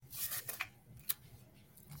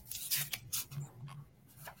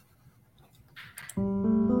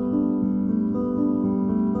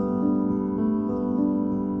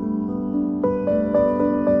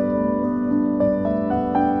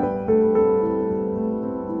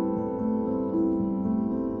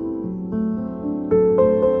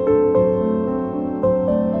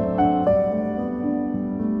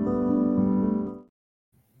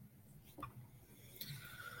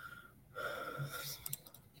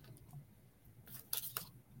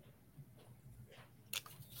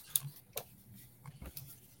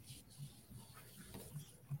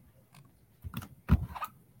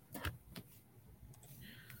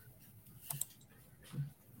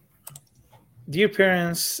Dear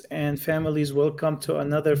parents and families, welcome to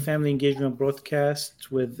another family engagement broadcast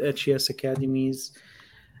with HES Academies.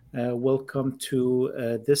 Welcome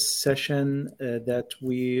to this session that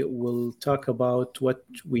we will talk about what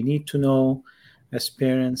we need to know as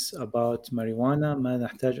parents about marijuana. ما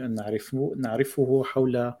نحتاج أن نعرفه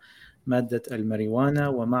حول مادة الماريجوانا.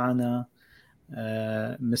 ومعنا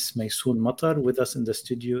Miss Maysoon Matar. With us in the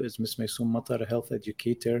studio is Miss Maysoon Matar, a health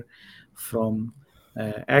educator from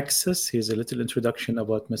Access. Here's a little introduction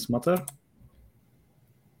about Miss Matar.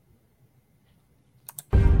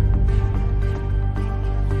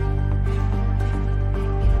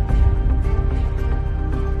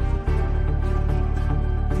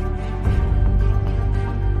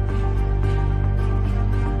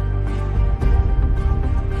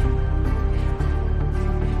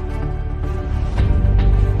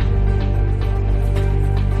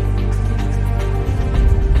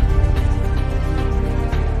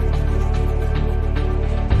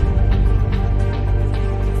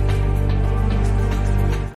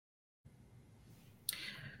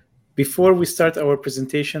 Before we start our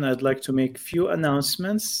presentation, I'd like to make a few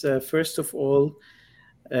announcements. First of all,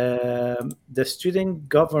 the student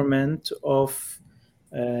government of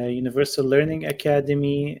Universal Learning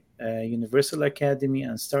Academy, Universal Academy,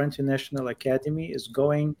 and Star International Academy is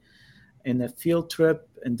going in a field trip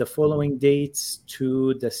in the following dates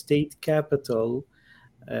to the state capital,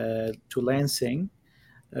 to Lansing,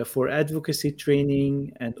 for advocacy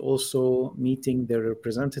training and also meeting their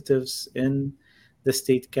representatives in the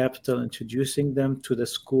state capital, introducing them to the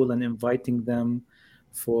school and inviting them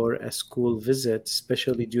for a school visit,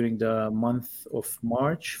 especially during the month of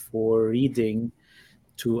March, for reading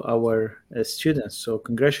to our students. So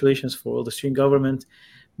congratulations for all the student government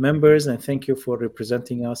members, and thank you for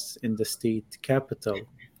representing us in the state capital.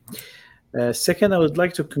 Second, I would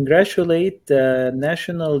like to congratulate the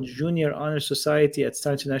National Junior Honor Society at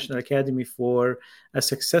Star International Academy for a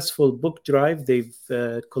successful book drive. They've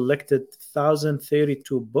collected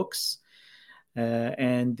 1,032 books,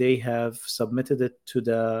 and they have submitted it to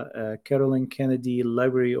the Carolyn Kennedy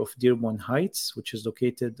Library of Dearborn Heights, which is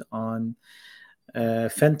located on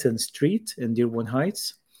Fenton Street in Dearborn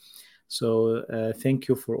Heights. So thank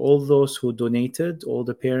you for all those who donated, all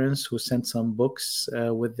the parents who sent some books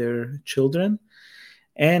with their children.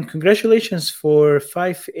 And congratulations for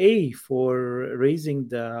 5A for raising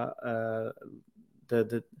the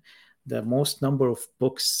most number of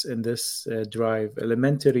books in this drive.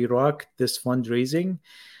 Elementary rocked this fundraising,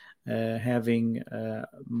 having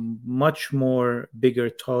much more bigger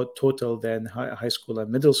total than high school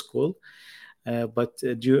and middle school. But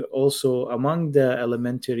also among the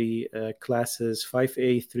elementary classes,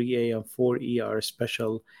 5A, 3A, and 4E are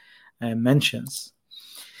special mentions.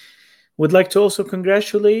 Would like to also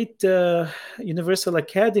congratulate Universal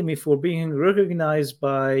Academy for being recognized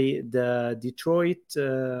by the Detroit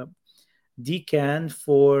DCAN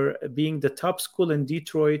for being the top school in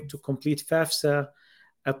Detroit to complete FAFSA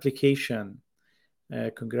application.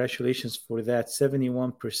 Congratulations for that.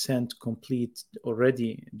 71% complete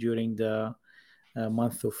already during the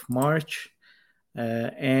month of March.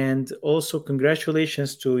 And also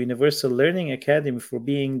congratulations to Universal Learning Academy for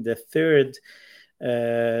being the third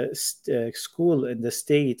school in the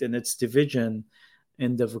state in its division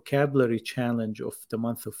in the vocabulary challenge of the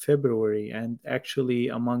month of February, and actually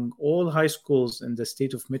among all high schools in the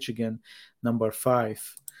state of Michigan, number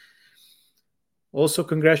 5. Also,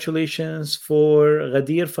 congratulations for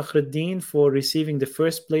Ghadir Fakhruddin for receiving the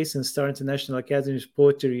first place in Star International Academy's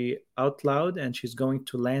Poetry Out Loud, and she's going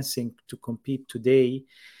to Lansing to compete today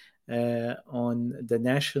on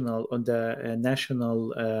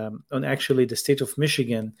actually the State of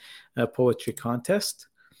Michigan poetry contest.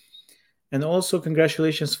 And also,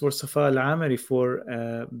 congratulations for Safa Al-Amari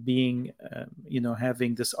for being,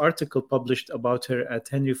 having this article published about her at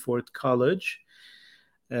Henry Ford College.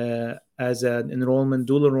 As an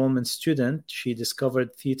dual enrollment student, she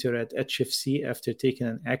discovered theater at HFC after taking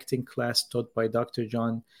an acting class taught by Dr.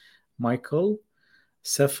 John Michael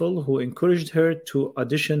Seffel, who encouraged her to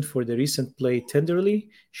audition for the recent play Tenderly.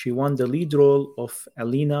 She won the lead role of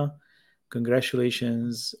Alina.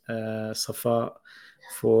 Congratulations, Safa,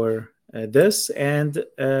 for this. And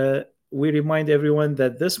we remind everyone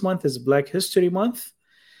that this month is Black History Month.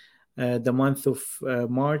 The month of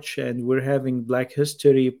March, and we're having Black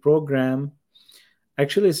History program.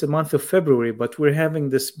 Actually, it's the month of February, but we're having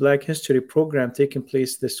this Black History program taking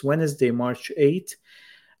place this Wednesday, March 8th,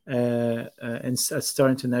 at Star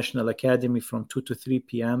International Academy from 2 to 3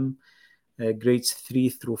 p.m., grades 3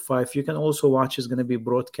 through 5. You can also watch. It's going to be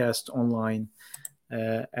broadcast online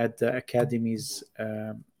at the Academy's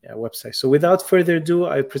website. So without further ado,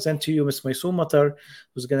 I present to you Ms. Maysoon Matar,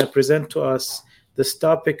 who's going to present to us this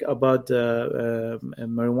topic about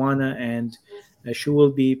marijuana, and she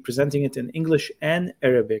will be presenting it in English and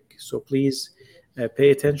Arabic. So please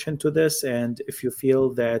pay attention to this, and if you feel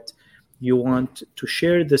that you want to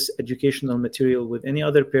share this educational material with any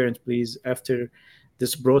other parent, please, after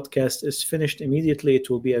this broadcast is finished, immediately it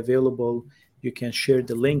will be available. You can share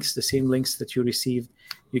the links, the same links that you received.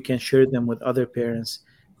 You can share them with other parents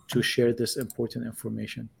to share this important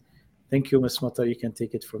information. Thank you, Ms. Matar. You can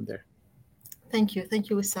take it from there. Thank you,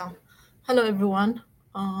 Wissam. Hello, everyone.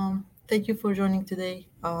 Thank you for joining today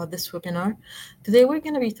this webinar. Today we're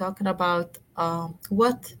going to be talking about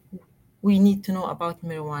what we need to know about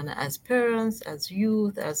marijuana as parents, as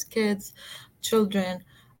youth, as kids, children.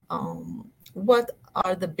 What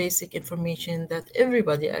are the basic information that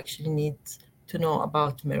everybody actually needs to know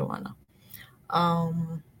about marijuana?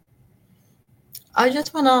 I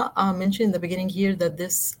just want to mention in the beginning here that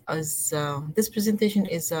this presentation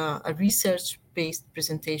is a research-based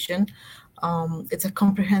presentation. It's a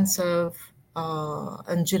comprehensive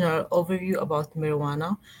and general overview about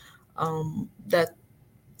marijuana that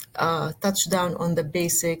touch down on the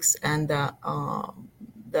basics and the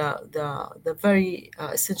very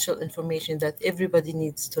essential information that everybody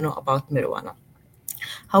needs to know about marijuana.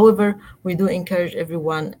 However, we do encourage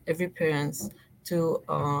every parent to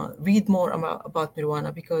read more about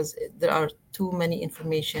marijuana, because there are too many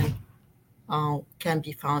information can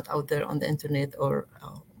be found out there on the internet or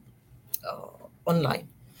online.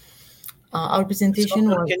 Our presentation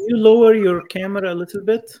was... Can you lower your camera a little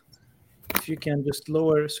bit? If you can just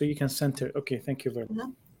lower so you can center. Okay, thank you very much.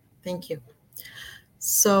 Thank you.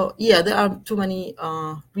 So yeah, there are too many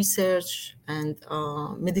research and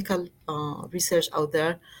medical research out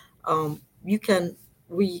there. We're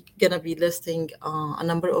gonna be listing a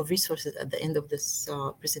number of resources at the end of this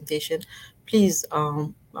presentation. Please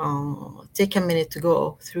take a minute to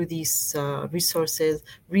go through these resources,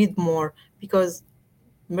 read more, because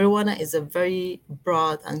marijuana is a very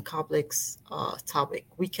broad and complex topic.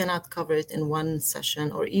 We cannot cover it in one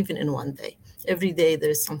session or even in one day. Every day there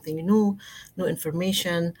is something new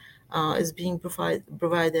information is being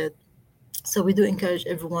provided. So we do encourage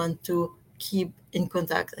everyone to keep in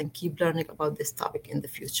contact and keep learning about this topic in the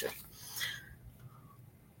future.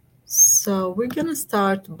 So we're going to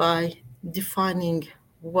start by defining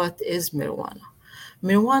what is marijuana.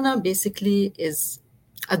 Marijuana basically is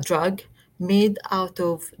a drug made out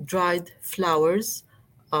of dried flowers,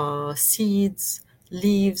 seeds,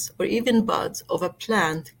 leaves, or even buds of a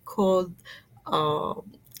plant called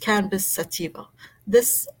Cannabis sativa. In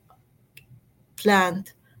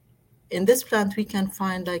this plant, we can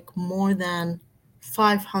find like more than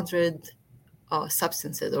 500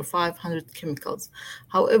 substances or 500 chemicals.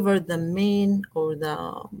 However, the main or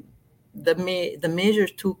the major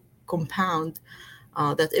two compound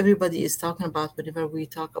that everybody is talking about whenever we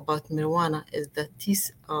talk about marijuana is the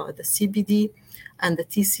CBD and the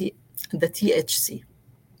THC.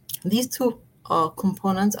 These two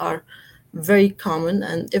components are very common,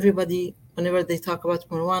 and everybody, whenever they talk about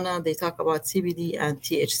marijuana, they talk about CBD and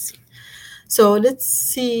THC. So let's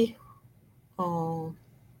see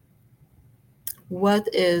what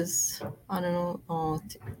is,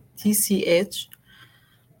 TCH.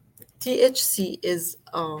 THC is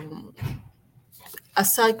a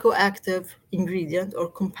psychoactive ingredient or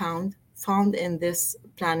compound found in this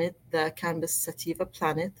planet, the Cannabis sativa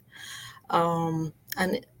planet. And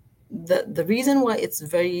the reason why it's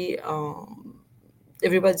very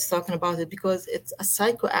everybody's talking about it, because it's a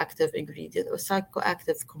psychoactive ingredient or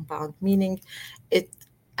psychoactive compound, meaning it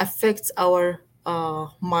affects our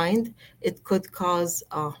mind. It could cause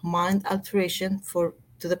mind alteration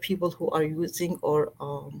to the people who are using or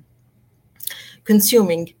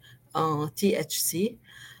consuming THC.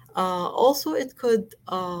 Also, it could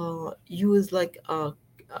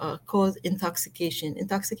cause intoxication.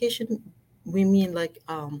 Intoxication, we mean like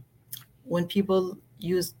when people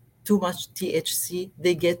use too much THC,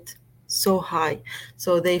 they get so high,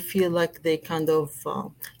 so they feel like they kind of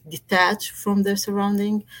detach from their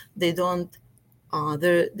surrounding. They don't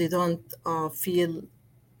feel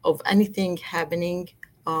of anything happening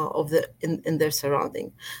in their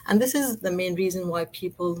surrounding. And this is the main reason why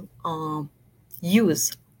people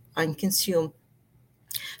use and consume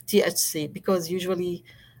THC, because usually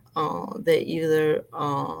they either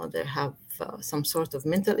they have some sort of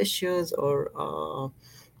mental issues or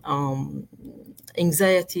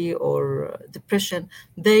anxiety or depression.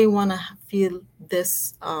 They want to feel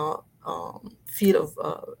this feel of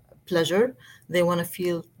pleasure. They want to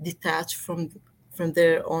feel detached from from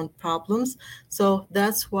their own problems. So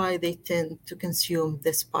that's why they tend to consume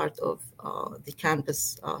this part of the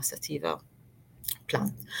cannabis sativa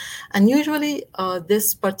plant. And usually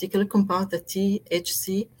this particular compound, the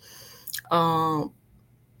THC, uh,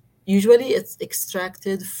 usually it's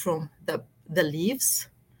extracted from the leaves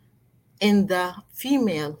in the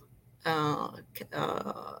female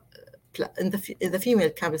in the female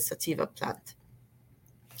cannabis sativa plant.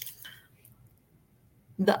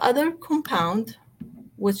 The other compound,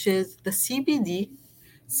 which is the CBD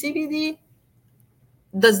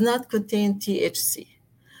does not contain THC.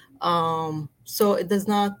 So it does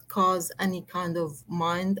not cause any kind of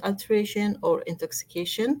mind alteration or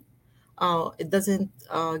intoxication. It doesn't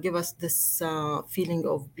give us this feeling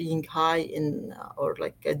of being high or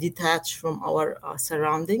like detached from our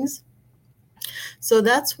surroundings. So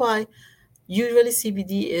that's why usually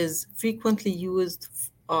CBD is frequently used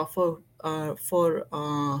for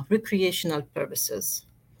recreational purposes.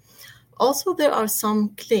 Also, there are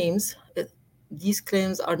some claims. These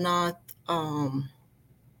claims are not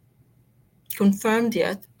confirmed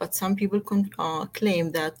yet, but some people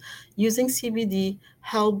claim that using CBD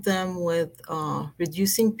help them with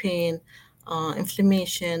reducing pain,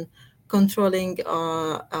 inflammation, controlling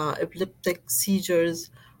epileptic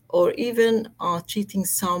seizures, or even treating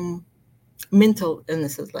some mental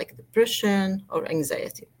illnesses like depression or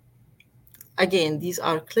anxiety. Again, these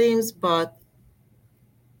are claims, but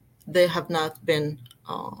they have not been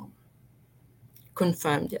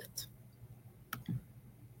confirmed yet.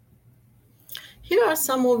 Here are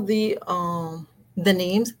some of the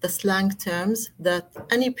names, the slang terms that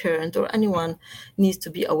any parent or anyone needs to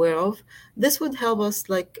be aware of. This would help us,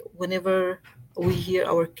 like whenever we hear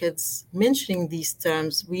our kids mentioning these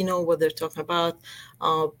terms, we know what they're talking about.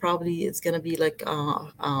 Probably it's going to be like a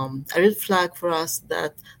red flag for us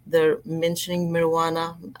that they're mentioning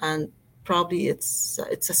marijuana, and probably it's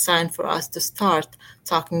a sign for us to start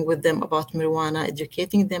talking with them about marijuana,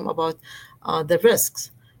 educating them about the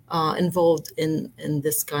risks involved in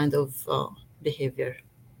this kind of behavior.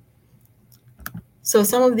 So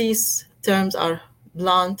some of these terms are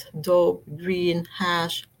blunt, dope, green,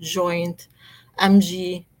 hash, joint,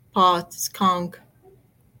 MG, pot, skunk,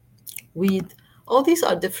 weed. All these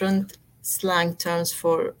are different slang terms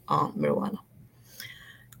for marijuana.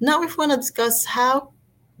 Now, if we want to discuss how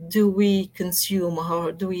do we consume or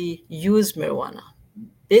how do we use marijuana?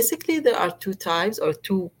 Basically, there are two types or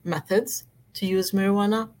two methods to use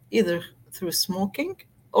marijuana, either through smoking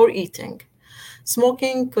or eating.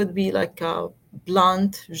 Smoking could be like a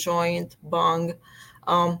blunt, joint, bong.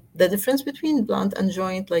 The difference between blunt and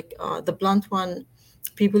joint, like the blunt one,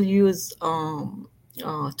 people use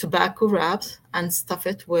tobacco wraps and stuff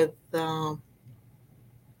it with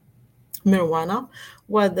marijuana,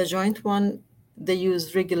 while the joint one, they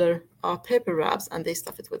use regular paper wraps and they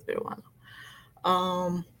stuff it with marijuana.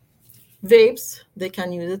 Vapes, they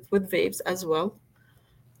can use it with vapes as well.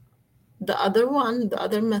 The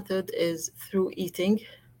other method is through eating.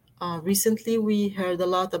 Recently, we heard a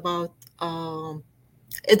lot about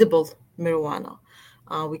edible marijuana.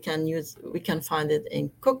 We can find it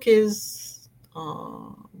in cookies,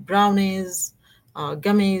 brownies,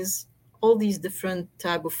 gummies, all these different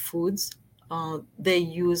type of foods. They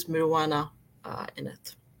use marijuana in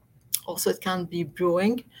it. Also, it can be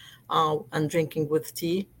brewing and drinking with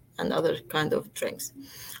tea and other kind of drinks.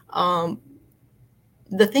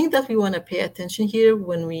 The thing that we want to pay attention here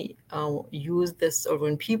when we use this, or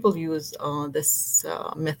when people use this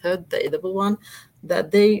method, the edible one,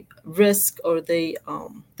 that they risk they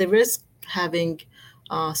risk having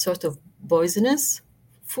sort of poisonous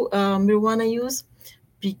marijuana use,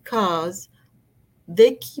 because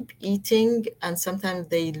they keep eating and sometimes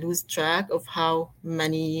they lose track of how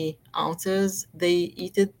many ounces they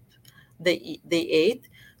ate.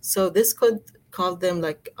 So this could cause them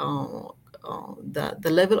like the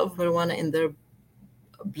level of marijuana in their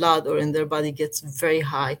blood or in their body gets very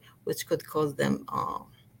high, which could cause them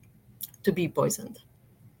to be poisoned.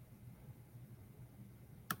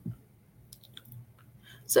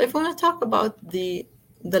 So if we want to talk about the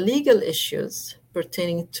legal issues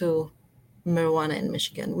pertaining to marijuana in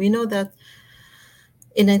Michigan, we know that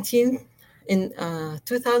in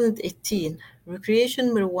 2018, recreation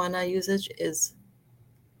marijuana usage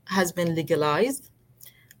has been legalized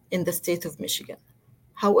in the state of Michigan.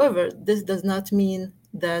 However, this does not mean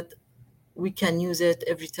that we can use it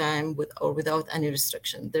every time with or without any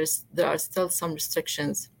restriction. There are still some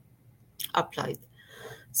restrictions applied.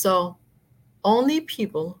 So only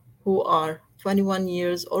people who are 21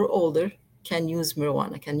 years or older can use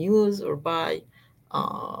marijuana, can use or buy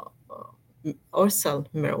or sell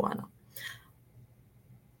marijuana.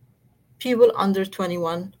 people under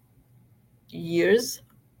 21 years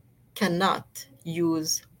cannot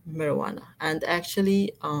use marijuana. And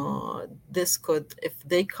actually, this could, if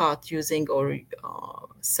they caught using or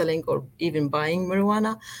selling or even buying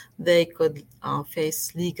marijuana, they could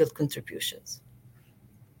face legal contributions.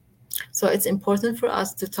 So it's important for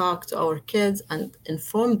us to talk to our kids and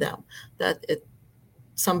inform them that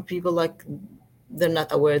some people, like, they're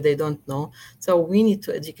not aware, they don't know. So we need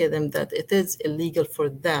to educate them that it is illegal for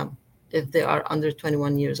them, if they are under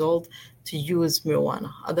 21 years old, to use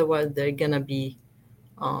marijuana. Otherwise, they're gonna be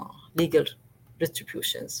legal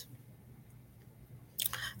retributions.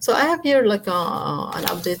 So I have here like an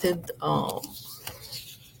updated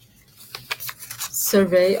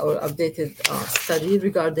survey or updated study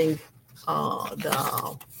regarding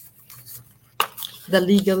the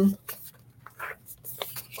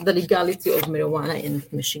legality of marijuana in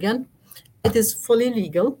Michigan. It is fully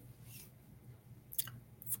legal,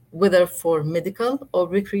 whether for medical or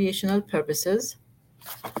recreational purposes.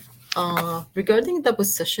 Regarding the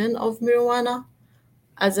possession of marijuana,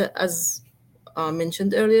 as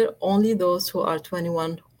mentioned earlier, only those who are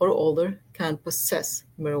 21 or older can possess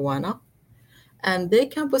marijuana, and they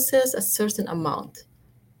can possess a certain amount.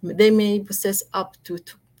 They may possess up to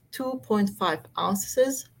 2.5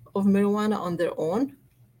 ounces of marijuana on their own,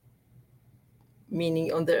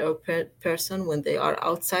 meaning on their own person when they are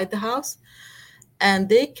outside the house, and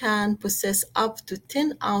they can possess up to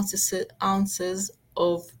 10 ounces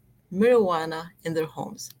of marijuana in their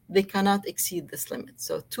homes. They cannot exceed this limit.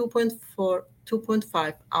 So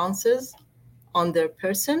 2.5 ounces on their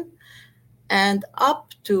person and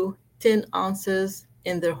up to 10 ounces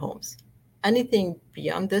in their homes. Anything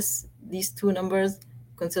beyond these two numbers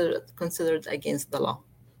considered against the law.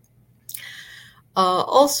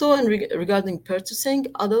 Also, regarding purchasing,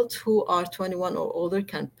 adults who are 21 or older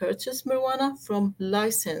can purchase marijuana from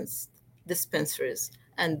licensed dispensaries,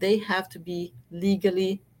 and they have to be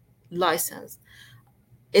legally licensed.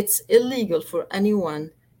 It's illegal for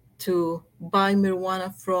anyone to buy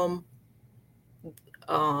marijuana from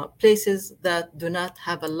places that do not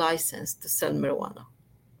have a license to sell marijuana.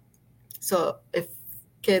 So if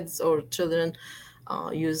kids or children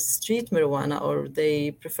use street marijuana, or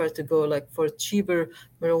they prefer to go like for cheaper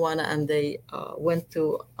marijuana, and they went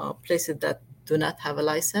to places that do not have a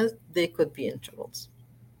license, they could be in troubles.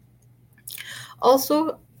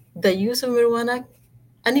 Also, the use of marijuana,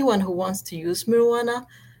 anyone who wants to use marijuana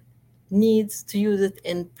needs to use it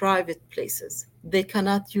in private places. They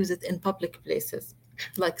cannot use it in public places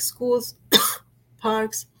like schools,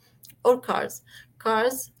 parks, or cars.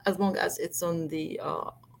 Cars, as long as it's on the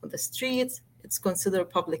streets, it's considered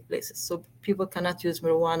public places. So people cannot use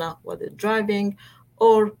marijuana while they're driving,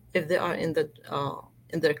 or if they are in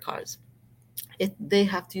their cars. They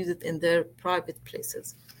have to use it in their private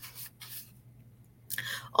places.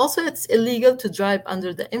 Also, it's illegal to drive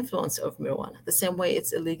under the influence of marijuana. The same way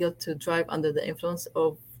it's illegal to drive under the influence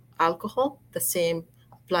of alcohol, the same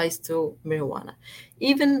applies to marijuana.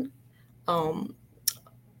 Even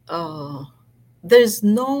there's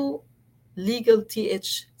no legal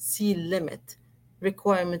THC limit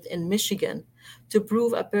requirement in Michigan to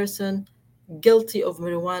prove a person guilty of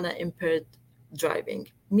marijuana impaired driving.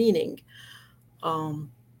 Meaning,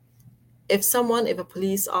 if a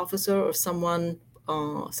police officer or someone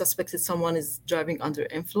suspected someone is driving under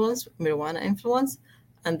marijuana influence,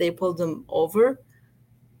 and they pull them over,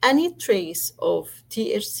 any trace of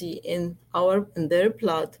THC in their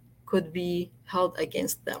blood could be held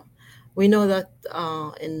against them. We know that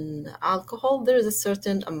in alcohol, there is a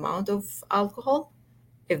certain amount of alcohol.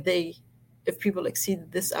 If people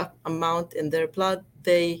exceed this amount in their blood,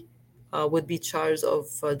 they would be charged of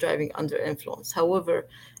driving under influence. However,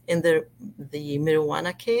 in the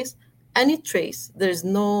marijuana case, any trace, there is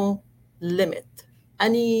no limit.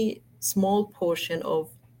 Any small portion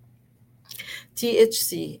of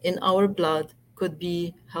THC in our blood could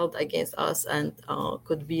be held against us, and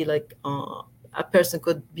could be like a person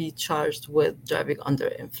could be charged with driving under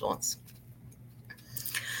influence.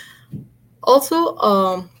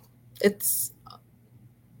 Also, it's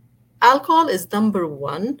alcohol is number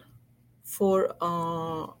one for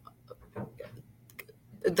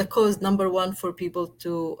the cause number one for people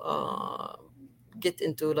to get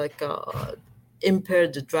into like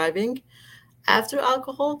impaired driving. After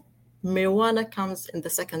alcohol, marijuana comes in the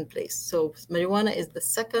second place. So marijuana is the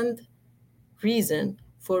second reason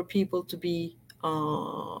for people to be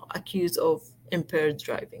accused of impaired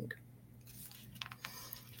driving.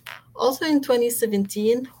 Also in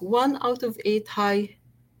 2017, 1 out of 8 high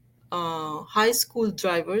school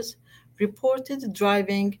drivers reported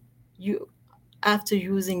driving after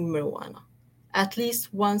using marijuana. at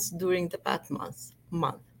least once during the past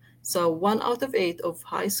month. So 1 out of 8 of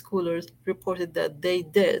high schoolers reported that they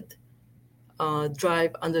did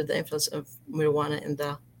drive under the influence of marijuana in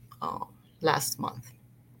the uh, last month.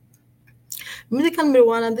 Medical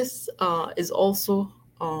marijuana, this is also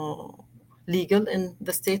legal in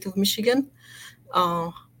the state of Michigan.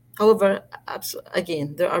 Uh, However,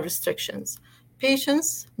 again, there are restrictions.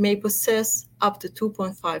 Patients may possess up to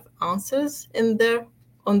 2.5 ounces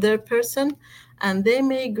on their person, and they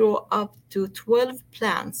may grow up to 12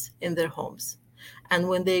 plants in their homes. And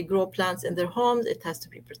when they grow plants in their homes, it has to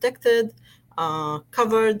be protected,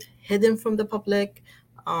 covered, hidden from the public,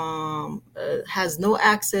 has no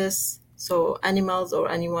access, so animals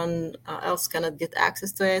or anyone else cannot get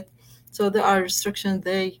access to it. So there are restrictions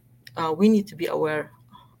we need to be aware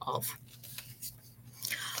of.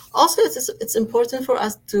 Also, it's important for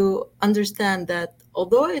us to understand that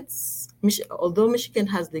although Michigan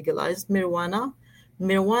has legalized marijuana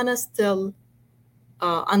still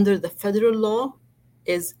under the federal law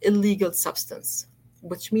is illegal substance,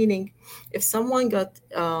 which meaning if someone got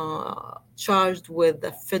charged with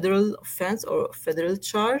a federal offense or a federal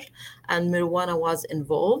charge and marijuana was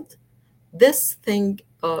involved, this thing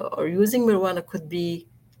or using marijuana could be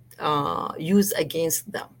used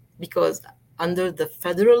against them because under the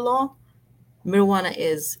federal law, marijuana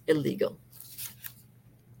is illegal.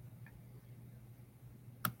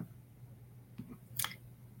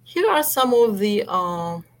 Here are some of the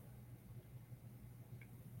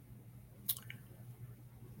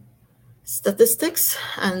statistics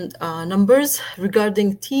and numbers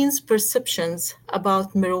regarding teens' perceptions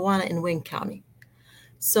about marijuana in Wayne County.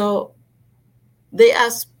 So they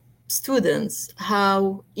asked students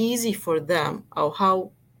how easy for them or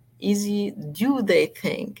how easy do they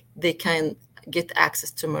think they can get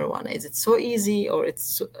access to marijuana? Is it so easy or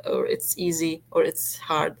it's easy or it's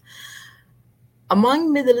hard?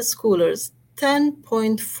 Among middle schoolers,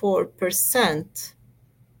 10.4%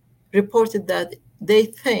 reported that they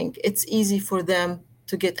think it's easy for them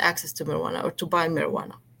to get access to marijuana or to buy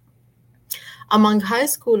marijuana. Among high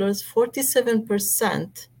schoolers,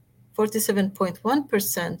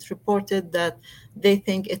 47.1% reported that they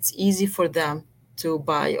think it's easy for them to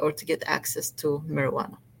buy or to get access to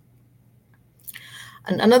marijuana.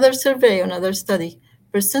 And another survey, another study,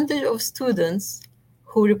 percentage of students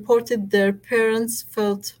who reported their parents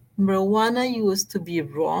felt marijuana use to be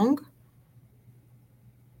wrong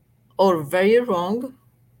or very wrong.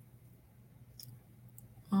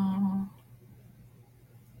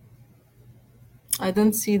 I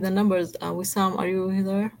don't see the numbers. Wissam, are you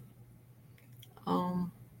there?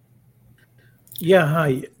 Yeah,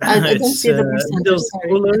 hi. I don't It's see the middle percentage. Sorry,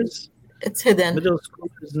 schoolers. it's hidden. Middle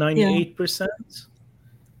schoolers, Yeah. 98%.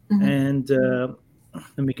 And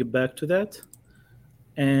let me get back to that.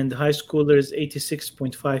 And high schoolers,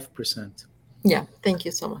 86.5%. Yeah, thank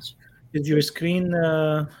you so much. Is your screen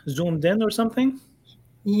zoomed in or something?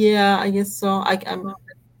 Yeah, I guess so.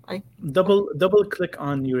 Double click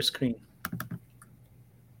on your screen.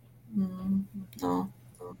 No.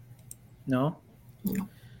 No? No.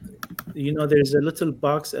 You know, there's a little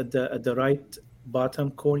box at the right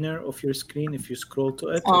bottom corner of your screen. If you scroll to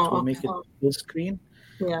it, it will make it full screen.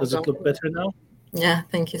 Yeah, Does it look better now? Yeah,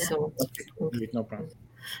 thank you so much. Okay, great, no problem.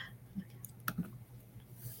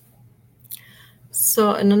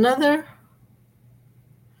 So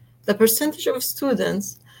the percentage of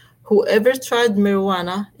students who ever tried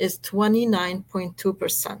marijuana is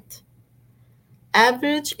 29.2%.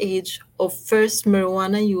 Average age of first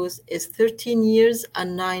marijuana use is 13 years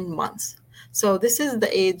and 9 months. So this is the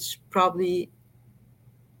age probably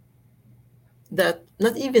that,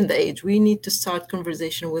 not even the age, we need to start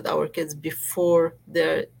conversation with our kids before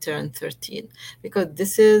they turn 13, because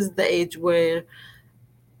this is the age where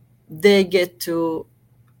they get to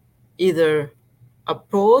either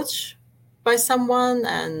approach by someone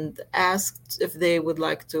and ask if they would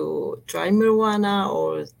like to try marijuana,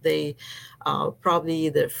 or they probably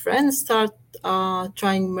their friends start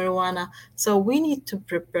trying marijuana. So we need to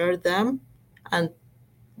prepare them, and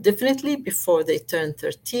definitely before they turn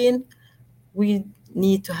 13, we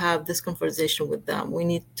need to have this conversation with them. We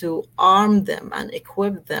need to arm them and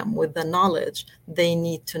equip them with the knowledge they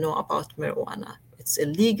need to know about marijuana. It's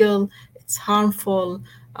illegal, it's harmful,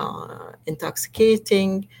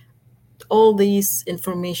 intoxicating. All these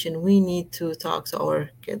information, we need to talk to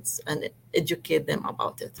our kids and educate them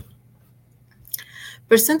about it.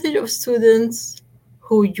 Percentage of students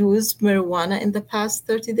who used marijuana in the past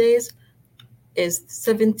 30 days is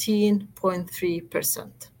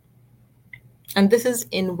 17.3%. And this is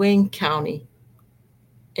in Wayne County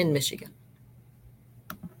in Michigan.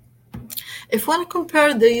 If we want to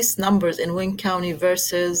compare these numbers in Wayne County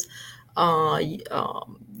versus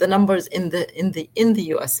the numbers in the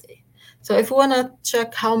USA, so if we want to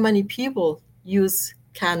check how many people use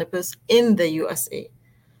cannabis in the USA,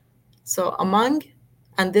 so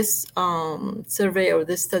and this survey or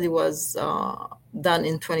this study was done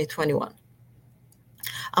in 2021.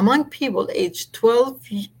 Among people aged 12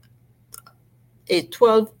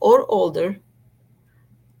 or older,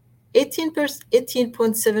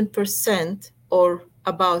 18.7%, or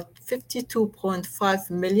about 52.5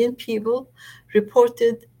 million people,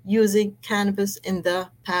 reported using cannabis in the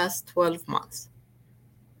past 12 months.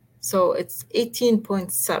 So it's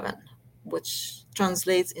 18.7, which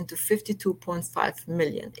translates into 52.5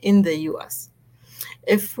 million in the US.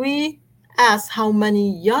 If we ask how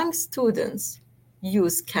many young students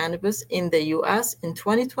use cannabis in the US in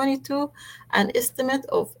 2022, an estimate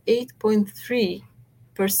of 8.3%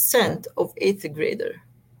 of eighth grader,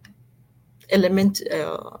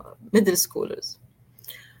 middle schoolers,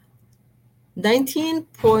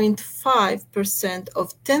 19.5%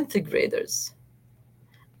 of 10th graders,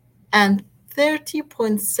 and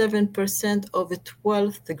 30.7% of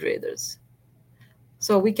 12th graders.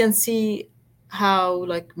 So we can see how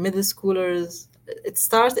like middle schoolers, it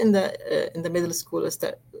starts in the middle schoolers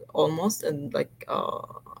that almost, and like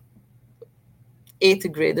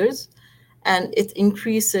eighth graders, and it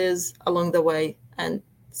increases along the way, and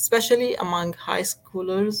especially among high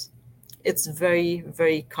schoolers, it's very,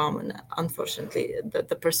 very common. Unfortunately,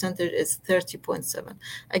 the percentage is 30.7.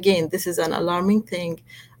 Again, this is an alarming thing,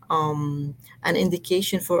 an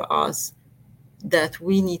indication for us that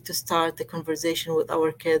we need to start the conversation with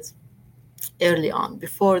our kids early on,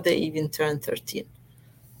 before they even turn 13.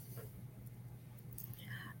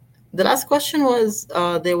 The last question was,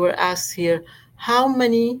 they were asked here, how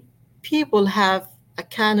many people have a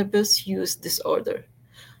cannabis use disorder?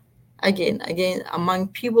 Again, among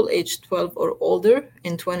people aged 12 or older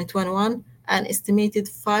in 2021, an estimated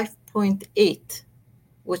 5.8,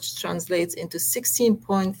 which translates into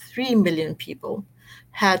 16.3 million people,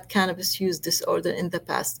 had cannabis use disorder in the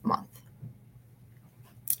past month.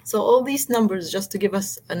 So all these numbers, just to give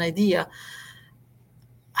us an idea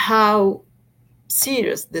how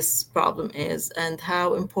serious this problem is and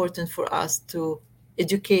how important for us to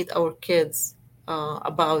educate our kids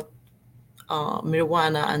about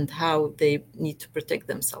marijuana and how they need to protect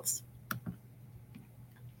themselves.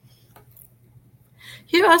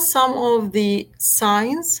 Here are some of the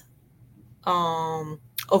signs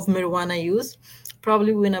of marijuana use.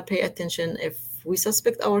 Probably we want to pay attention if we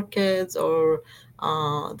suspect our kids or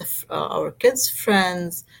our kids'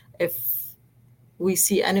 friends. If we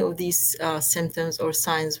see any of these symptoms or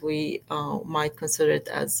signs, we might consider it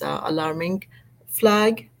as an alarming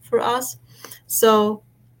flag for us. So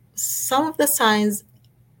some of the signs: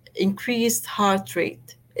 increased heart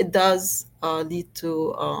rate. It does lead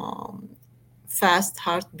to fast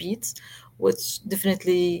heartbeats, which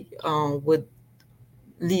definitely would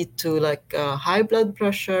lead to like high blood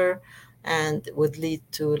pressure and would lead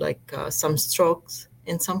to like some strokes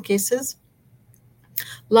in some cases.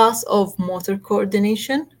 Loss of motor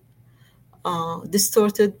coordination,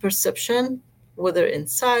 distorted perception, whether in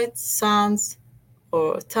sights, sounds,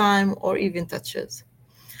 or time, or even touches.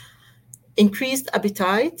 Increased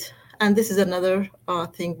appetite, and this is another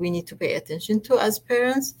thing we need to pay attention to as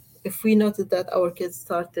parents. If we noted that our kids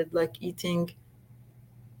started like eating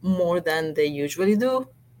more than they usually do,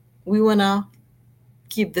 we want to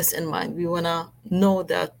keep this in mind. We want to know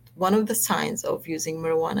that one of the signs of using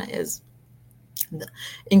marijuana is the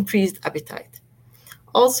increased appetite.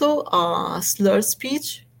 Also, slurred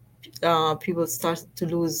speech. People started to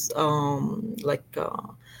lose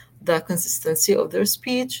the consistency of their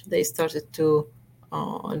speech. They started to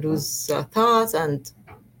lose thoughts and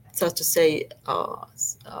start to say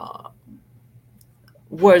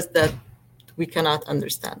words that we cannot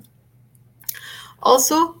understand.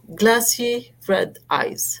 Also, glassy red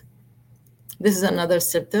eyes. This is another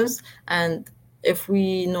symptoms, and if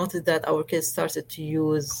we noted that our kids started to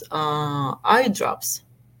use eye drops,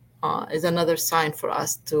 is another sign for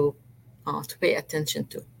us to pay attention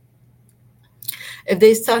to. If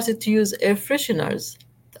they started to use air fresheners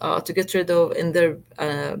to get rid of in their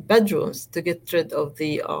bedrooms, to get rid of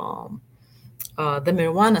the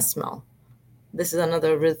marijuana smell, this is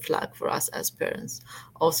another red flag for us as parents.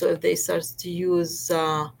 Also, if they start to use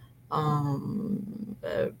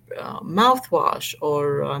mouthwash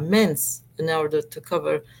or mints in order to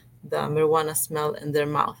cover the marijuana smell in their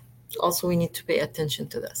mouth, also we need to pay attention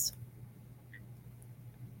to this.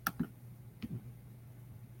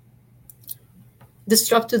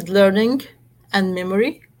 Disrupted learning and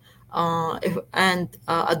memory.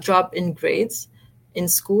 a drop in grades in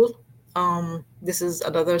school. This is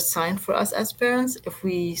another sign for us as parents. If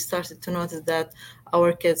we started to notice that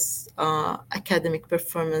our kids' academic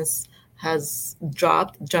performance has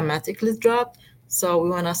dropped, dramatically dropped, so we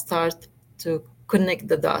want to start to connect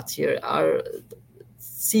the dots here, or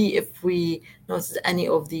see if we notice any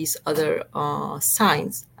of these other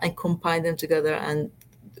signs and combine them together and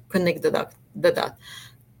connect the dot.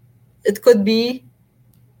 It could be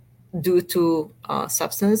due to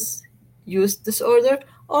substance use disorder,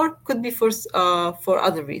 or could be for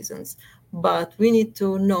other reasons. But we need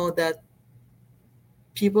to know that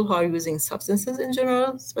people who are using substances in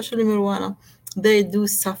general, especially marijuana, they do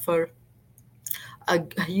suffer a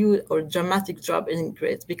huge or dramatic drop in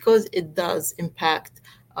grades because it does impact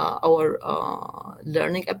our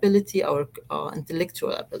learning ability, our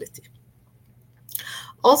intellectual ability.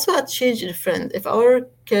 Also, a change in friends. If our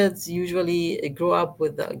kids usually grow up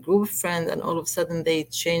with a group of friends and all of a sudden they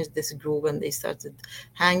change this group and they started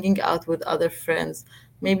hanging out with other friends,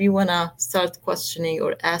 maybe you want to start questioning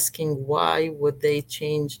or asking why would they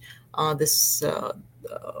change this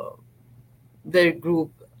their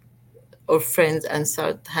group or friends and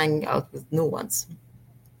start hanging out with new ones.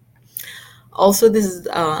 Also, this is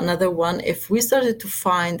another one. If we started to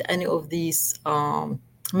find any of these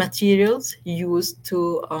materials used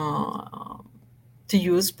to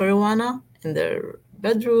use marijuana in their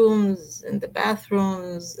bedrooms, in the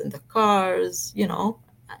bathrooms, in the cars,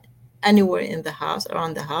 anywhere in the house,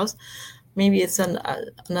 around the house, maybe it's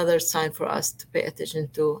another sign for us to pay attention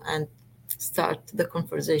to and start the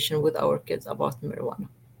conversation with our kids about marijuana.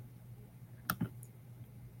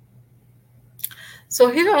 So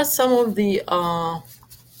here are some of the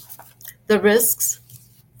risks,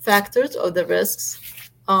 factors, or the risks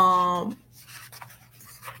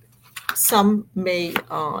some may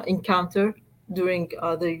encounter during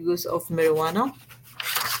the use of marijuana.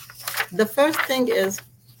 The first thing is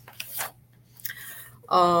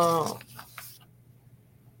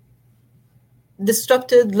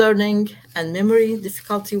disrupted learning and memory,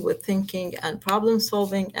 difficulty with thinking and problem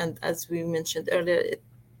solving, and as we mentioned earlier, it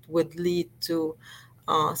would lead to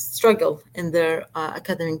struggle in their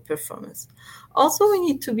academic performance. Also, we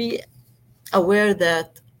need to be aware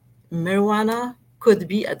that marijuana could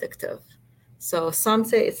be addictive. So some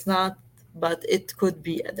say it's not, but it could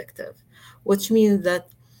be addictive, which means that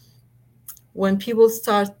when people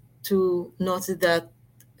start to notice that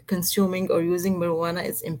consuming or using marijuana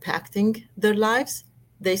is impacting their lives,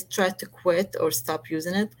 they try to quit or stop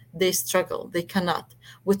using it. They struggle, they cannot,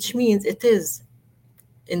 which means it is,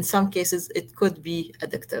 in some cases, it could be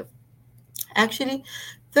addictive. Actually,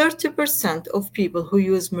 30% of people who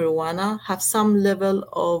use marijuana have some level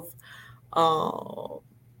of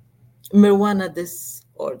marijuana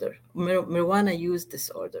disorder, marijuana use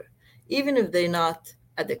disorder. Even if they're not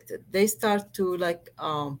addicted, they start to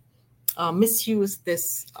misuse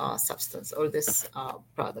this substance or this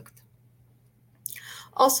product.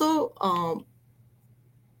 Also,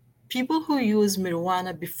 people who use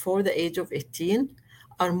marijuana before the age of 18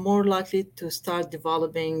 are more likely to start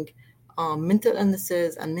developing mental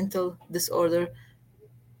illnesses and mental disorder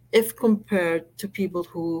if compared to people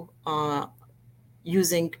who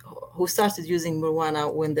started using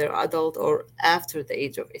marijuana when they're adult or after the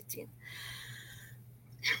age of 18.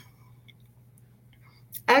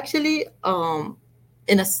 Actually,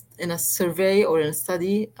 in a survey or in a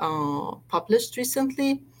study published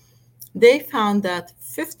recently, they found that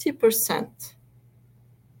 50%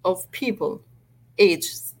 of people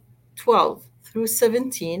aged 12 through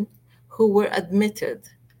 17 who were admitted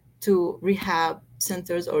to rehab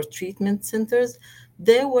centers or treatment centers,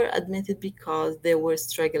 they were admitted because they were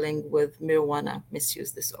struggling with marijuana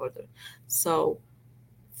misuse disorder. So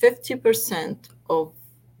 50% of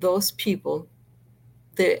those people,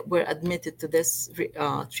 they were admitted to this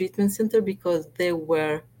treatment center because they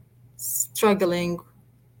were struggling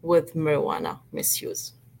with marijuana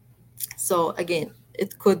misuse. So again,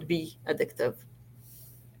 it could be addictive.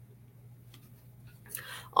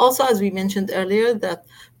 Also, as we mentioned earlier, that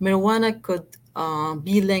marijuana could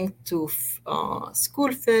be linked to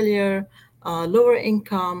school failure, lower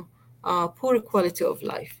income, poor quality of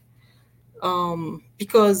life,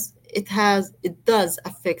 because it does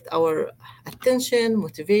affect our attention,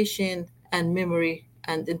 motivation, and memory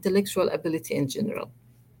and intellectual ability in general.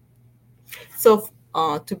 So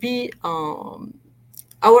to be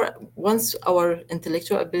once our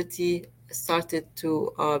intellectual ability started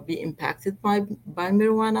to be impacted by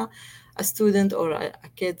marijuana, a student or a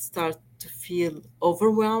kid start to feel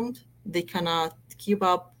overwhelmed. They cannot keep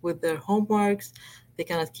up with their homeworks. They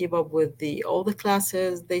cannot keep up with all the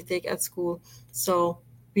classes they take at school. So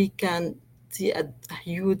we can see a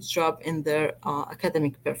huge drop in their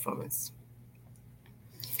academic performance.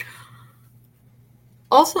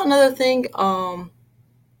 Also, another thing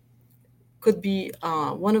could be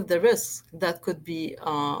one of the risks that could be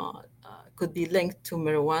linked to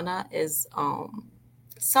marijuana is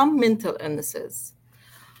some mental illnesses.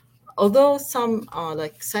 Although some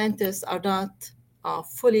like scientists are not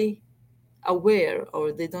fully aware,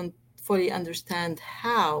 or they don't fully understand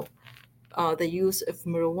how the use of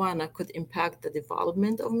marijuana could impact the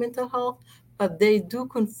development of mental health, but they do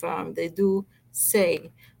confirm, they do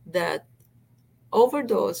say that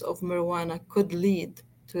overdose of marijuana could lead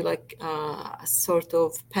to like a sort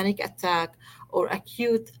of panic attack or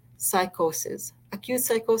acute psychosis. Acute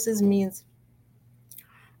psychosis means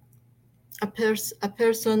a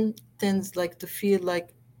person tends like to feel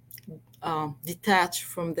like detached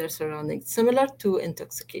from their surroundings, similar to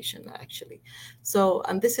intoxication, actually. So,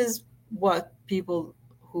 and this is what people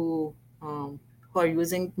who are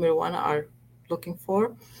using marijuana are looking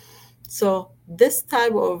for. So, this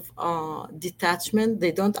type of detachment,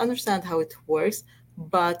 they don't understand how it works,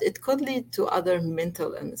 but it could lead to other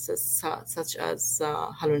mental illnesses, such as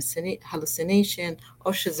hallucination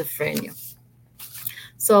or schizophrenia.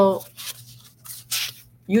 So,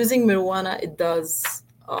 using marijuana, it does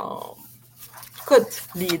could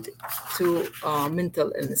lead to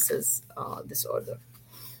mental illnesses disorder.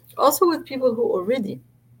 Also, with people who already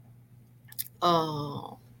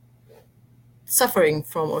uh, suffering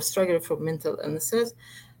from or struggling from mental illnesses,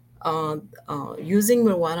 using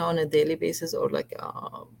marijuana on a daily basis or like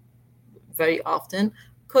very often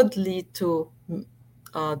could lead to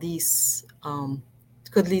these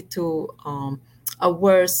could lead to a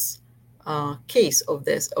worse case of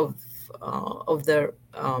this of their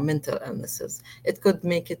mental illnesses. It could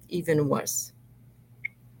make it even worse.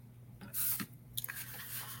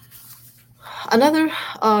 Another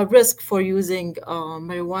risk for using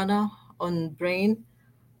marijuana on brain,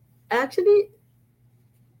 actually,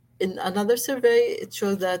 in another survey, it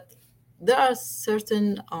shows that there are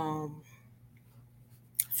certain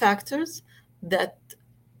factors that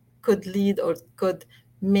could lead or could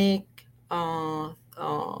make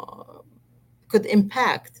could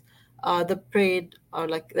impact the brain, or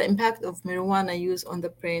like the impact of marijuana use on the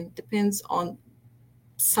brain depends on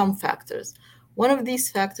some factors. One of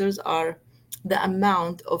these factors are the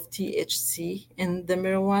amount of THC in the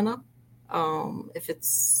marijuana. If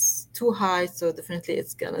it's too high, so definitely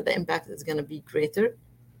the impact is gonna be greater.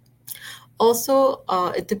 Also,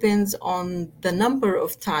 it depends on the number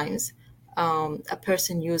of times a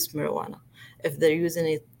person used marijuana. If they're using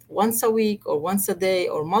it once a week or once a day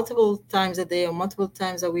or multiple times a day or multiple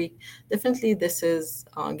times a week, definitely this is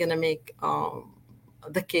gonna make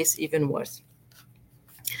the case even worse.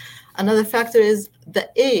 Another factor is the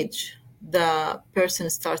age the person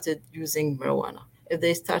started using marijuana. If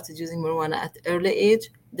they started using marijuana at early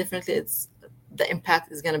age, definitely the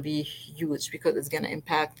impact is going to be huge, because it's going to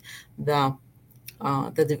impact the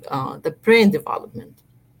brain development.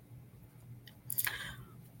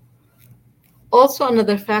 Also,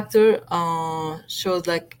 another factor shows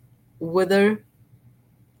like whether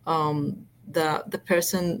the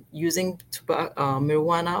person using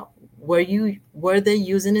marijuana, were they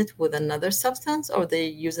using it with another substance, or they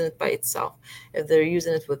using it by itself. If they're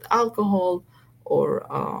using it with alcohol or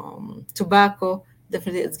tobacco,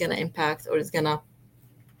 definitely it's going to impact, or it's going to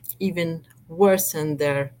even worsen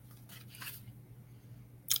their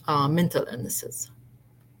mental illnesses.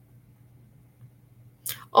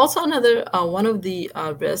 Also, another one of the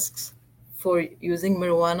risks for using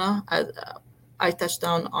marijuana, I touched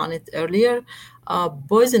on it earlier,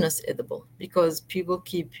 poisonous edible, because people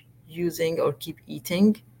keep using or keep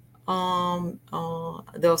eating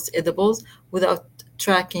those edibles without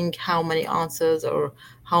tracking how many ounces or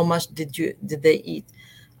how much did they eat.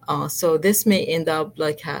 So this may end up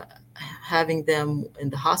like having them in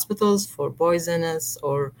the hospitals for poisonous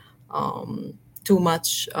or too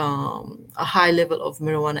much, a high level of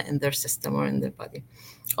marijuana in their system or in their body.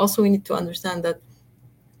 Also, we need to understand that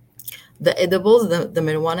the edibles, the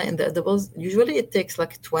marijuana in the edibles, usually it takes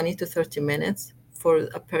like 20 to 30 minutes for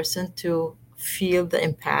a person to feel the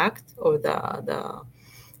impact, or the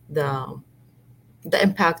the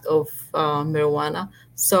impact of marijuana.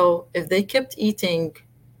 So if they kept eating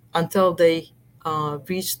until they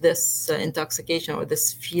reach this intoxication or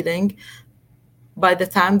this feeling, by the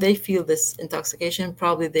time they feel this intoxication,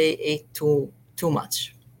 probably they ate too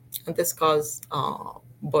much, and this causes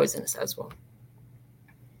poisonous as well.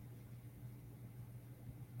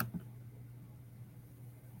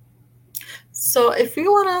 So if we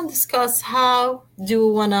want to discuss how do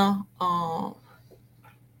we want to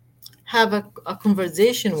have a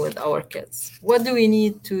conversation with our kids. What do we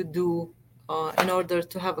need to do in order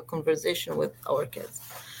to have a conversation with our kids?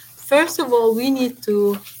 First of all, we need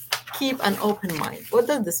to keep an open mind. What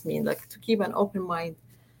does this mean? Like, to keep an open mind,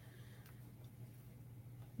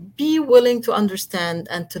 be willing to understand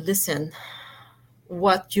and to listen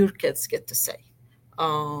what your kids get to say.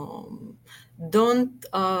 Don't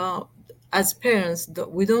As parents,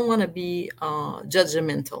 we don't want to be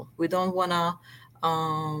judgmental. We don't want to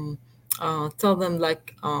tell them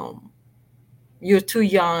like, you're too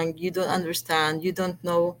young, you don't understand, you don't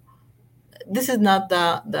know. This is not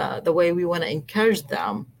the way we want to encourage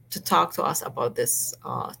them to talk to us about this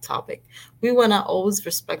topic. We want to always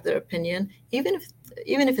respect their opinion, even if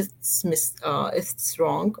it's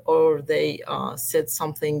wrong, or they said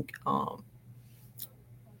something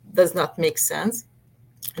does not make sense.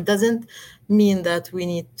 It doesn't mean that we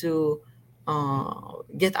need to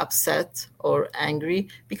get upset or angry,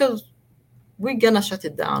 because we're gonna shut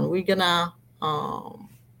it down. We're not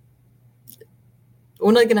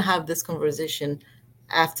gonna have this conversation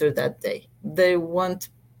after that day. They won't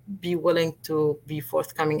be willing to be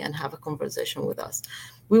forthcoming and have a conversation with us.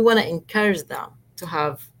 We want to encourage them to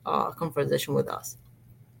have a conversation with us.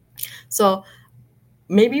 So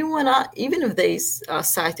maybe you wanna, even if they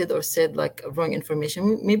cited or said like wrong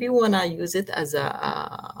information, maybe you wanna use it as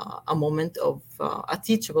a moment of a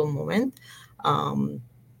teachable moment.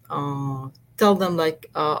 Tell them like,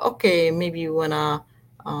 okay, maybe you wanna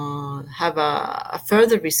have a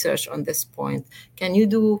further research on this point. Can you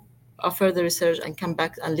do a further research and come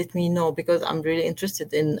back and let me know, because I'm really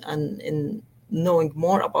interested in knowing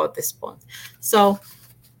more about this point. So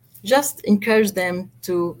just encourage them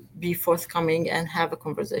to be forthcoming and have a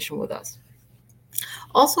conversation with us.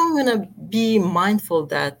 Also, I'm going to be mindful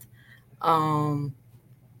that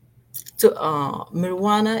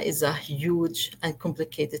marijuana is a huge and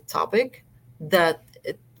complicated topic that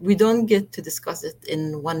we don't get to discuss it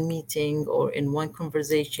in one meeting or in one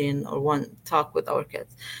conversation or one talk with our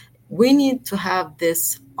kids. We need to have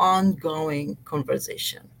this ongoing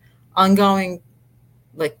conversation, ongoing,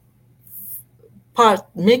 like,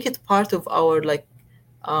 make it part of our like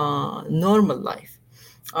normal life.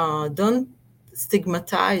 Don't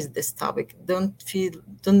stigmatize this topic. Don't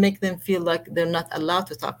make them feel like they're not allowed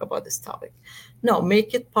to talk about this topic. No,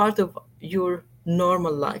 make it part of your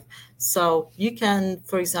normal life. So you can,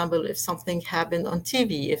 for example, if something happened on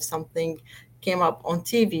TV, if something came up on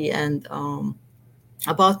TV and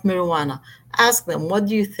about marijuana, ask them, what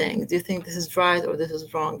do you think? Do you think this is right or this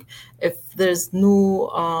is wrong? If there's no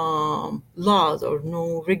laws or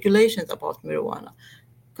no regulations about marijuana,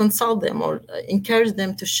 consult them or encourage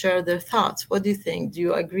them to share their thoughts. What do you think? Do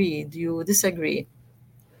you agree? Do you disagree?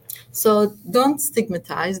 So don't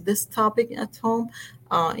stigmatize this topic at home.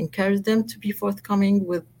 Encourage them to be forthcoming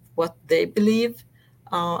with what they believe,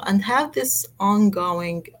 and have this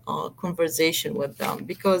ongoing conversation with them,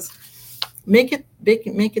 because make it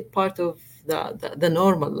part of the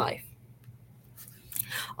normal life.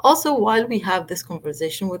 Also, while we have this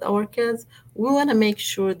conversation with our kids, we want to make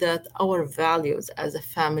sure that our values as a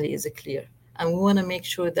family is clear, and we want to make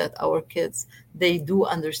sure that our kids, they do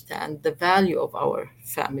understand the value of our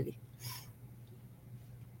family.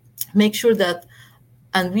 We make sure that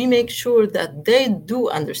they do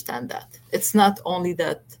understand that. It's not only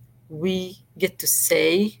that we get to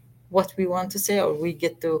say what we want to say or we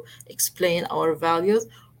get to explain our values.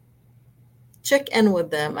 Check in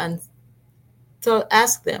with them and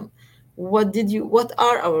ask them, what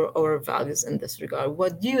are our values in this regard?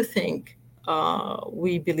 What do you think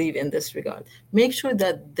we believe in this regard? Make sure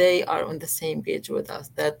that they are on the same page with us,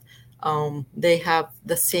 that they have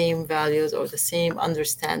the same values or the same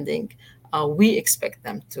understanding we expect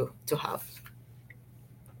them to have.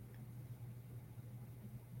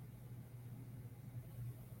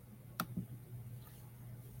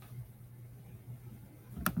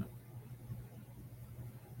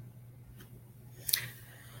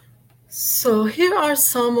 So here are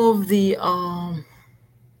some of the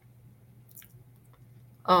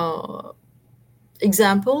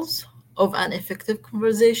examples of an effective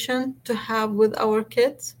conversation to have with our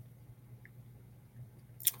kids.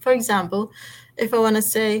 For example, if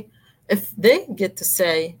they get to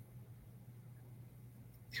say,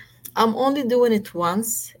 I'm only doing it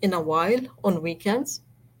once in a while on weekends,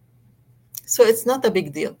 so it's not a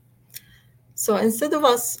big deal. So instead of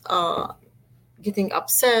us getting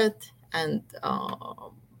upset and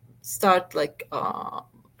start like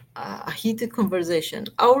a heated conversation,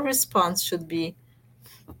 our response should be,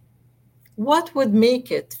 what would make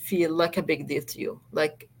it feel like a big deal to you?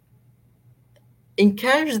 Like,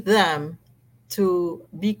 encourage them to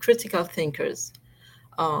be critical thinkers.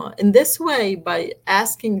 In this way, by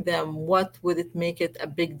asking them what would it make it a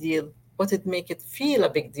big deal, what it make it feel a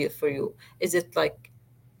big deal for you? Is it like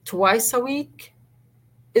twice a week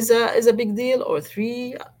is a big deal, or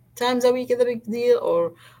three times a week is a big deal,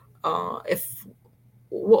 or if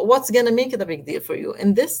what's gonna make it a big deal for you?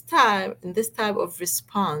 In this type of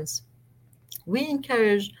response, we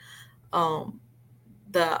encourage um,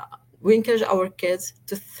 the we encourage our kids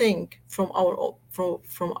to think from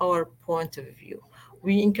our point of view.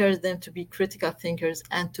 We encourage them to be critical thinkers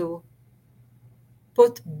and to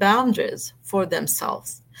put boundaries for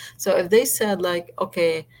themselves. So if they said like,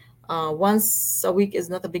 okay, once a week is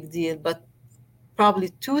not a big deal, but probably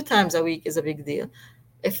two times a week is a big deal.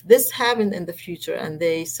 If this happened in the future and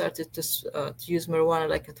they started to use marijuana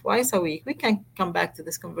like twice a week, we can come back to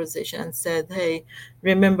this conversation and said, hey,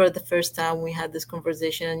 remember the first time we had this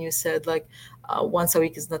conversation and you said like once a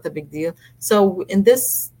week is not a big deal. So in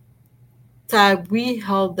this type, we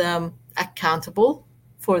hold them accountable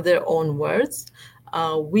for their own words.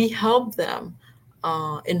 We help them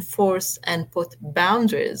enforce and put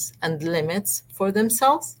boundaries and limits for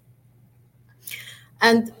themselves.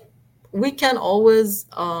 And we can always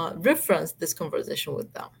reference this conversation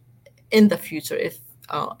with them in the future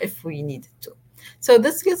if we needed to. So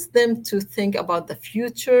this gets them to think about the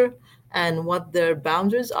future and what their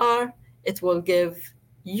boundaries are. It will give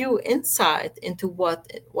you insight into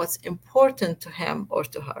what's important to him or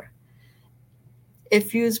to her.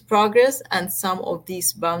 If you's progress and some of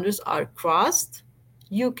these boundaries are crossed,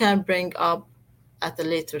 you can bring up at a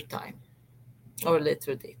later time or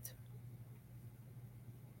later date.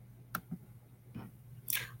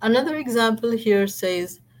 Another example here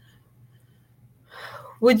says,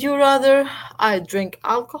 would you rather I drink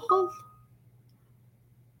alcohol?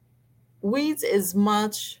 Weeds is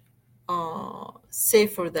much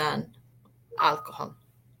safer than alcohol.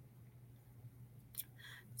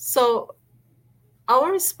 So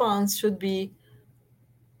our response should be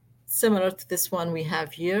similar to this one we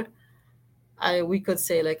have here. We could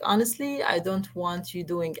say like, honestly, I don't want you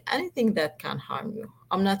doing anything that can harm you.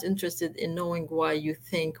 I'm not interested in knowing why you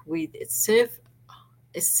think weed is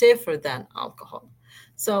safer than alcohol.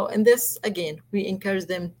 So in this, again, we encourage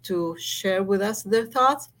them to share with us their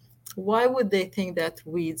thoughts. Why would they think that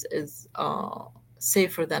weeds is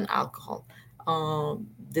safer than alcohol?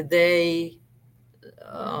 Did they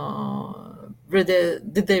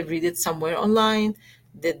did they read it somewhere online?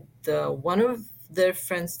 Did one of their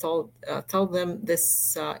friends tell them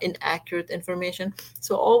this inaccurate information?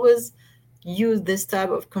 So always use this type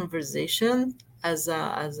of conversation as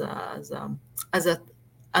an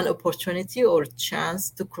opportunity or chance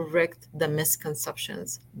to correct the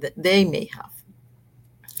misconceptions that they may have.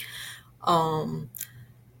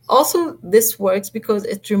 Also, this works because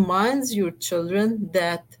it reminds your children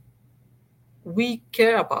that we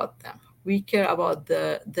care about them. We care about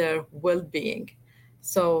their well-being.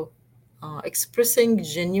 So expressing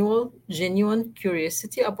genuine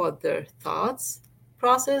curiosity about their thoughts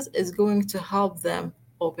process is going to help them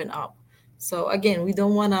open up. So again, we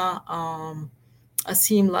don't want to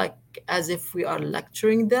seem like as if we are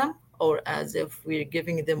lecturing them or as if we're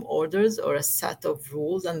giving them orders or a set of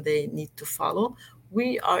rules and they need to follow.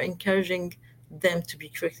 We are encouraging them to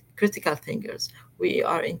be critical thinkers. We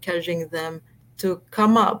are encouraging them to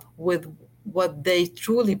come up with what they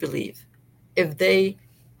truly believe. If they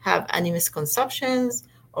have any misconceptions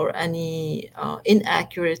or any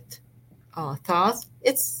inaccurate thoughts,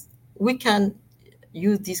 we can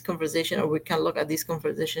use this conversation or we can look at this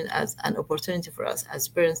conversation as an opportunity for us as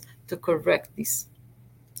parents to correct these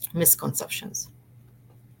misconceptions.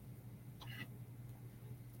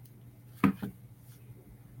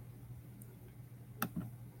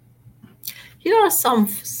 Here are some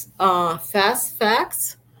fast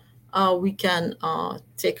facts we can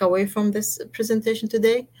take away from this presentation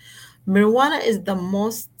today. Marijuana is the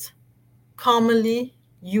most commonly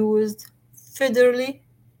used federally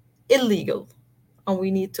illegal. And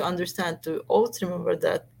we need to understand to always remember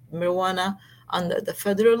that marijuana under the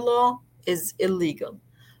federal law is illegal.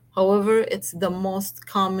 However, it's the most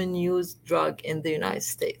common used drug in the United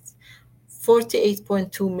States.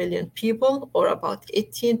 48.2 million people, or about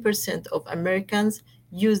 18% of Americans,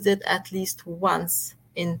 used it at least once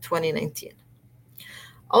in 2019.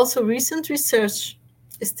 Also, recent research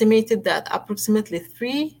estimated that approximately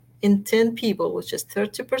 3 in 10 people, which is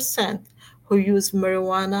 30%, who use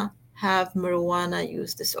marijuana have marijuana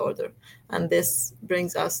use disorder. And this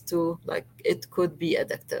brings us to like it could be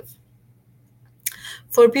addictive.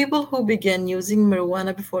 For people who began using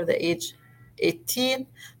marijuana before the age 18,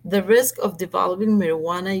 the risk of developing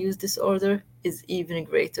marijuana use disorder is even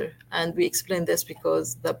greater. And we explain this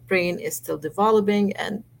because the brain is still developing,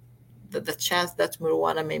 and the chance that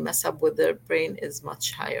marijuana may mess up with their brain is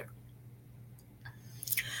much higher.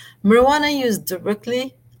 Marijuana used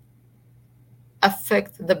directly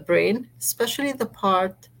affect the brain, especially the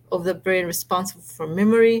part of the brain responsible for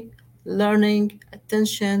memory, learning,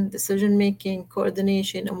 attention, decision making,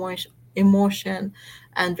 coordination, emotion,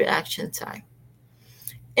 and reaction time.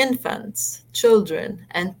 Infants, children,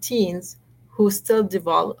 and teens who still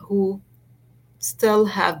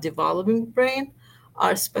have developing brain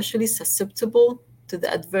are especially susceptible to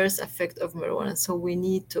the adverse effect of marijuana. So we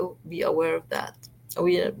need to be aware of that.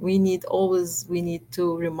 We need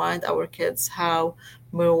to remind our kids how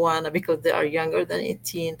marijuana, because they are younger than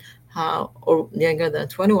 18, how, or younger than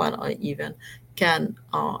 21 or even, can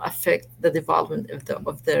affect the development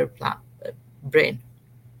of their brain.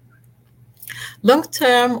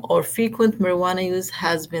 Long-term or frequent marijuana use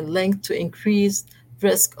has been linked to increased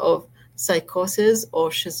risk of psychosis or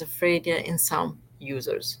schizophrenia in some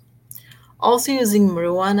users. Also, using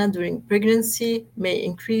marijuana during pregnancy may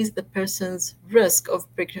increase the person's risk of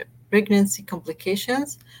pregnancy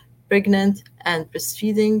complications. Pregnant and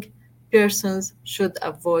breastfeeding persons should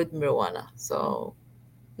avoid marijuana. So,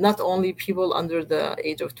 not only people under the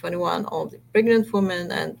age of 21, only pregnant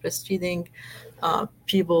women and breastfeeding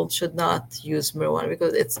people should not use marijuana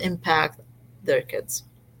because it's impact their kids,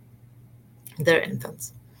 their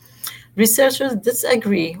infants. Researchers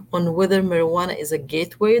disagree on whether marijuana is a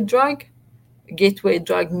gateway drug. Gateway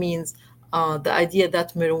drug means the idea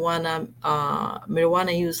that marijuana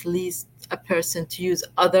use leads a person to use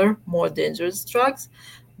other more dangerous drugs.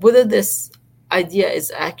 Whether this idea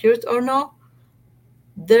is accurate or not,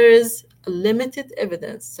 there is limited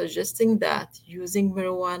evidence suggesting that using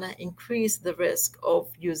marijuana increases the risk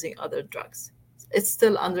of using other drugs. It's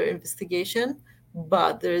still under investigation,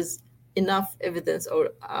 but there's enough evidence,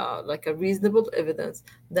 or like a reasonable evidence,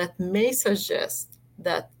 that may suggest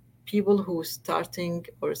that people who start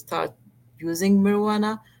using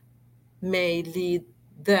marijuana may lead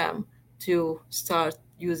them to start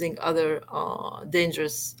using other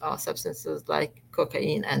dangerous substances like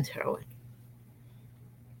cocaine and heroin.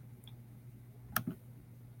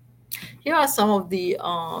 Here are some of the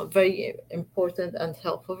very important and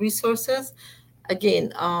helpful resources.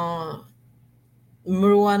 Again,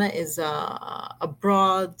 marijuana is a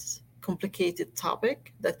broad, complicated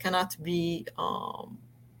topic that cannot be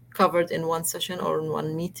covered in one session or in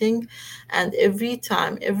one meeting, and every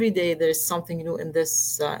day, there is something new in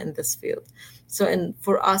this field. So, and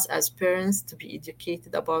for us as parents to be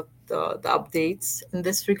educated about the updates in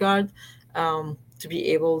this regard, to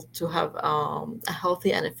be able to have a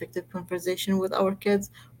healthy and effective conversation with our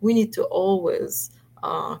kids, we need to always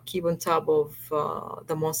keep on top of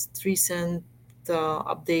the most recent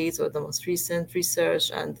updates or the most recent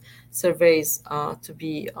research and surveys to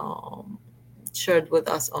be shared with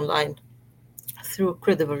us online through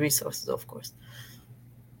credible resources, of course.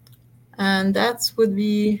 And that would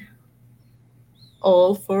be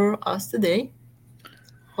all for us today.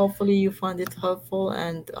 Hopefully you find it helpful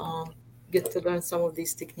and get to learn some of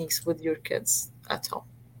these techniques with your kids at home.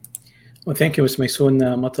 Well, thank you, Ms. Maysoon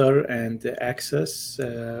Matar and Access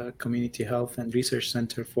Community Health and Research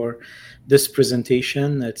Center for this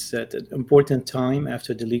presentation. It's at an important time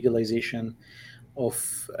after the legalization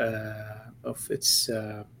of its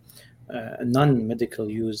non-medical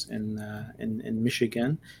use in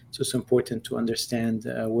Michigan. So it's important to understand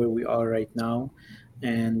where we are right now,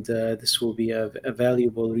 and this will be a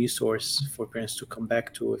valuable resource for parents to come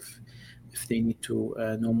back to if they need to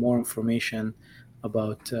know more information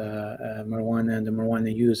about marijuana and the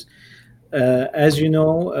marijuana use. As you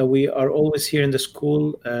know, we are always here in the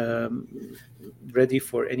school ready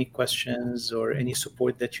for any questions or any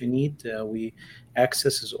support that you need.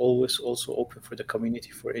 Access is always also open for the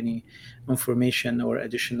community for any information or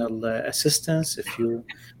additional assistance. If you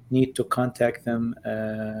need to contact them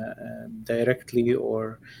directly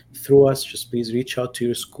or through us, just please reach out to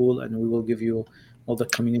your school and we will give you all the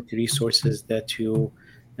community resources that you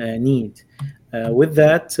need. With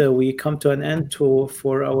that, we come to an end to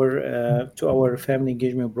our family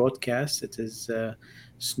engagement broadcast. It is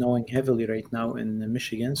snowing heavily right now in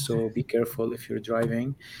Michigan, so be careful if you're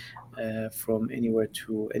driving from anywhere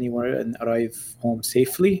to anywhere and arrive home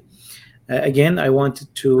safely. Again, I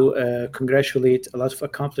wanted to congratulate a lot of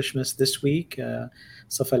accomplishments this week.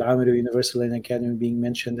 Safa Al-Amiri Universal Learning Academy being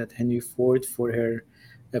mentioned at Henry Ford for her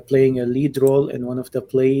playing a lead role in one of the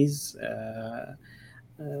plays.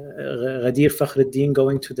 Ghadir Fakhruddin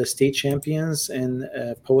going to the state champions in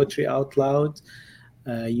Poetry Out Loud.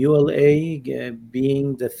 ULA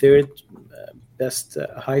being the third best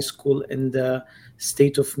high school in the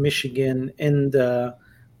state of Michigan in the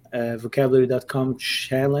vocabulary.com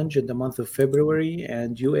challenge in the month of February,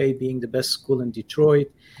 and UA being the best school in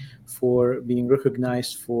Detroit for being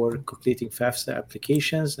recognized for completing FAFSA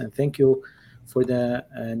applications. And thank you for the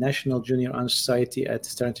National Junior Honor Society at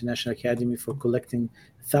Star International Academy for collecting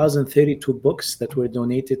 1,032 books that were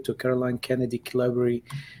donated to Caroline Kennedy Library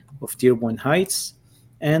of Dearborn Heights.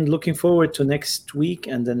 And looking forward to next week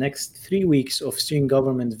and the next 3 weeks of student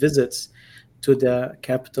government visits to the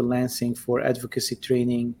capital Lansing for advocacy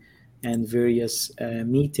training and various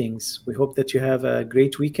meetings. We hope that you have a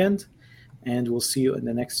great weekend, and we'll see you in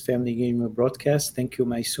the next Family Gamer broadcast. Thank you,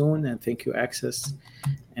 Maysoon, and thank you, Access,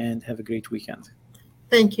 and have a great weekend.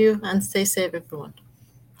 Thank you, and stay safe, everyone.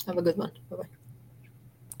 Have a good one. Bye-bye.